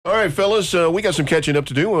All right, fellas, we got some catching up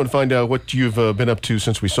to do. We want to find out what you've been up to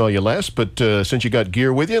since we saw you last. But since you got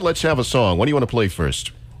gear with you, let's have a song. What do you want to play first?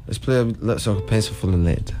 Let's play a little song, Pencil Full of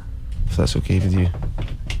Lead, if that's okay with you.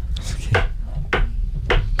 It's okay.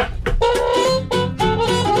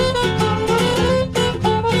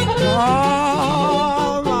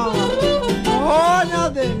 Oh, mama. Oh,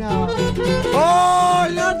 nothing now.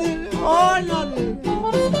 Oh, nothing. Oh, nothing.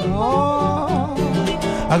 Oh.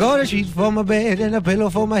 I got a sheet for my bed and a pillow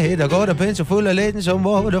for my head. I got a pencil full of lead and some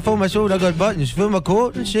water for my soul. I got buttons for my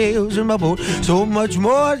coat and sails in my boat. So much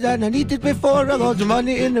more than I needed before. I got the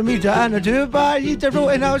money in the meter and a two-bar heater.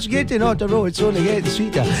 And I was getting on the road, it's only getting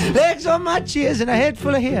sweeter. Legs on my chairs and a head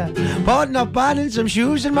full of hair. Button up band and some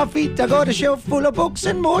shoes in my feet. I got a shelf full of books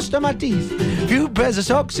and most of my teeth. Few pairs of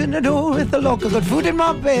socks in the door with a lock. I got food in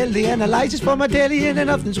my belly and a license for my telly. And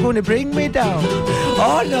nothing's gonna bring me down.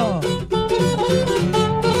 Oh no.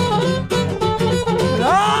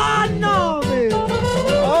 Oh, no, baby.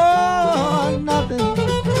 Oh, nothing.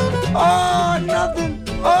 Oh, nothing.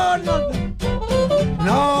 Oh, nothing.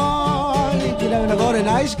 No, leave it alone. I got a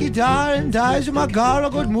nice guitar and ties in my car. I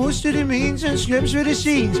got most of the means and slips with the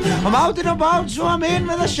scenes. I'm out and about, so I'm in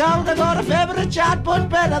with a shout. I got a favorite chat, but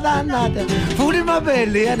better than that. Food in my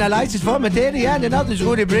belly and a license for my teddy, and nothing's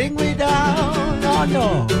going to bring me down. Oh,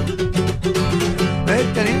 no.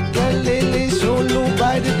 Make the lily so low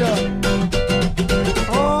by the door.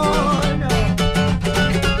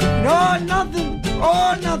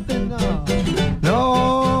 Oh, nothing, no.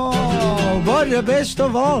 No, but the best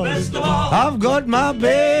of all, I've got my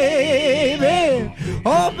baby.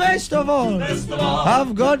 Oh, best of all,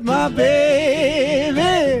 I've got my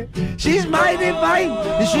baby. She's mighty fine,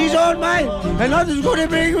 and she's all mine, and nothing's gonna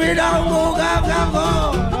bring me down. Go, go, go,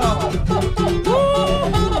 go.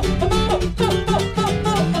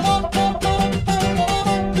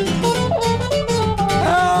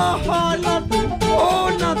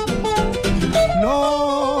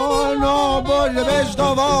 The best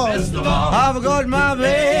of all, I've got my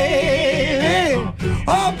baby.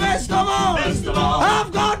 Oh, best of all, I've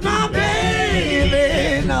got my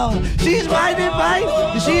baby. Now, she's mighty fine,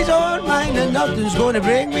 she's all mine, and nothing's gonna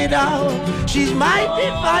bring me down. She's mighty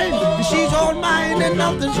fine, she's all mine, and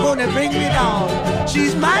nothing's gonna bring me down.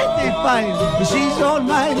 She's mighty fine, she's all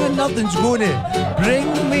mine, and nothing's gonna bring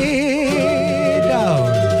me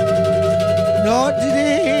down. Not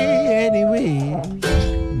today, anyway.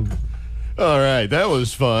 All right, that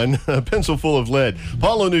was fun. A pencil full of lead.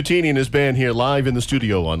 Paolo Nutini and his band here live in the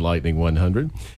studio on Lightning 100.